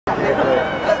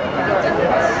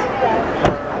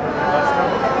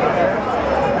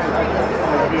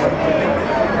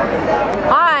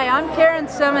Hi, I'm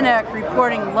Semanek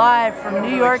reporting live from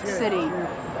New York City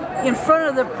in front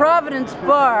of the Providence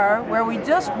bar where we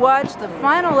just watched the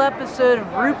final episode of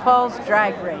RuPaul's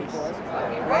Drag Race.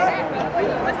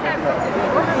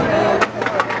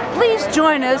 Please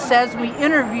join us as we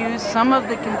interview some of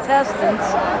the contestants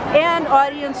and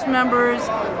audience members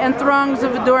and throngs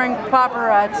of adoring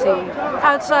paparazzi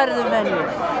outside of the venue.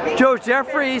 Joe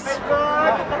Jeffries.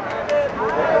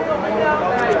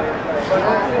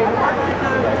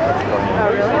 Oh,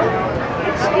 really?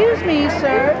 Excuse me,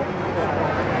 sir.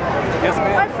 Yes,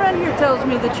 ma'am. My friend here tells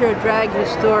me that you're a drag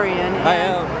historian. I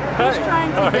am. He's trying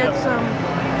to get some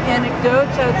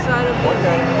anecdotes outside of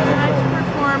tonight's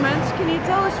performance. Can you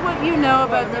tell us what you know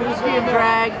about the history of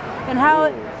drag and how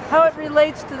it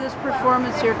relates to this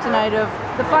performance here tonight of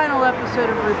the final episode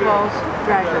of RuPaul's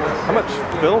Drag Race? How much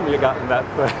film you got in that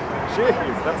thing?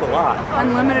 Jeez, that's a lot.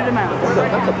 Unlimited amounts.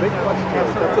 That's a big question.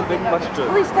 That's a big question.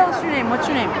 Please tell us your name. What's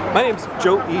your name? My name's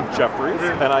Joe E. Jeffries,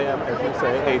 and I am, as you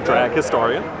say, a drag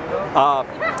historian.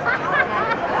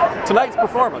 Tonight's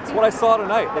performance, what I saw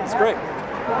tonight, that's great.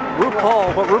 What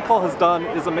RuPaul has done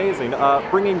is amazing,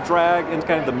 bringing drag into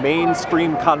kind of the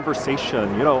mainstream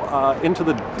conversation, you know, into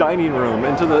the dining room,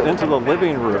 into the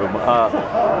living room.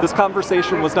 This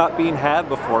conversation was not being had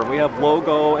before. We have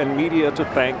Logo and media to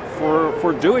thank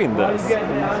for doing this. Okay,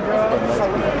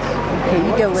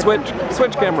 you go with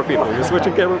Switch camera people. You're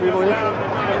switching camera people here?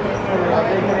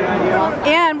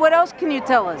 And what else can you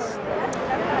tell us?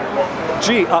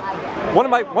 Gee, one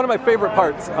of my favorite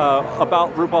parts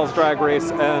about RuPaul's Drag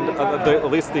Race and at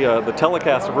least the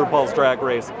telecast of RuPaul's Drag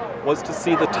Race was to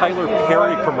see the Tyler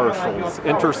Perry commercials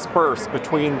interspersed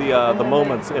between the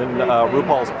moments in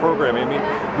RuPaul's programming. I mean,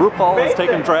 RuPaul has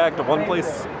taken drag to one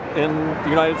place in the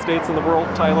United States and the world.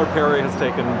 Tyler Perry has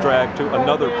taken drag to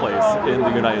another place in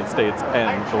the United States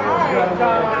and the world.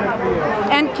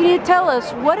 And can you tell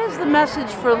us, what is the message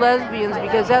for lesbians?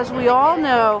 Because as we all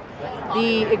know,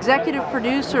 the executive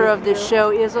producer of this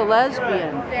show is a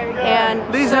lesbian, and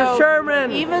Lisa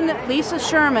Sherman.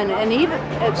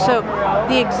 So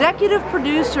the executive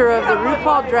producer of the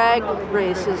RuPaul Drag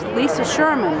Race is Lisa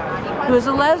Sherman, who is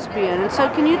a lesbian. And so,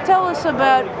 can you tell us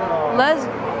about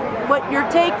what your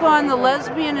take on the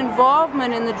lesbian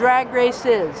involvement in the Drag Race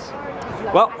is?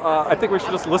 Well, I think we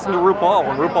should just listen to RuPaul.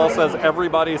 When RuPaul says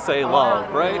everybody say love,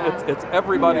 right? It's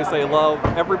everybody say love.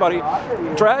 Everybody.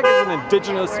 Drag is an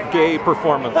indigenous gay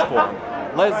performance form.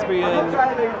 Lesbian,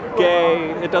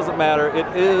 gay, it doesn't matter. It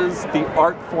is the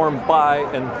art form by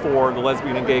and for the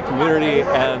lesbian and gay community.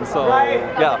 And so,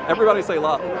 yeah, everybody say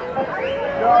love.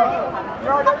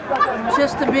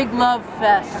 Just a big love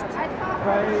fest.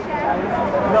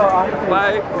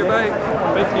 Bye. Good night.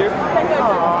 Thank you.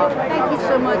 Thank you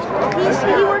so much.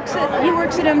 He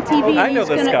works at MTV. I know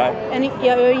this guy. And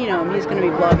yeah, you know him. He's going to be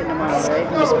blogging tomorrow, right?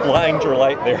 Just blind your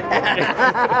light there.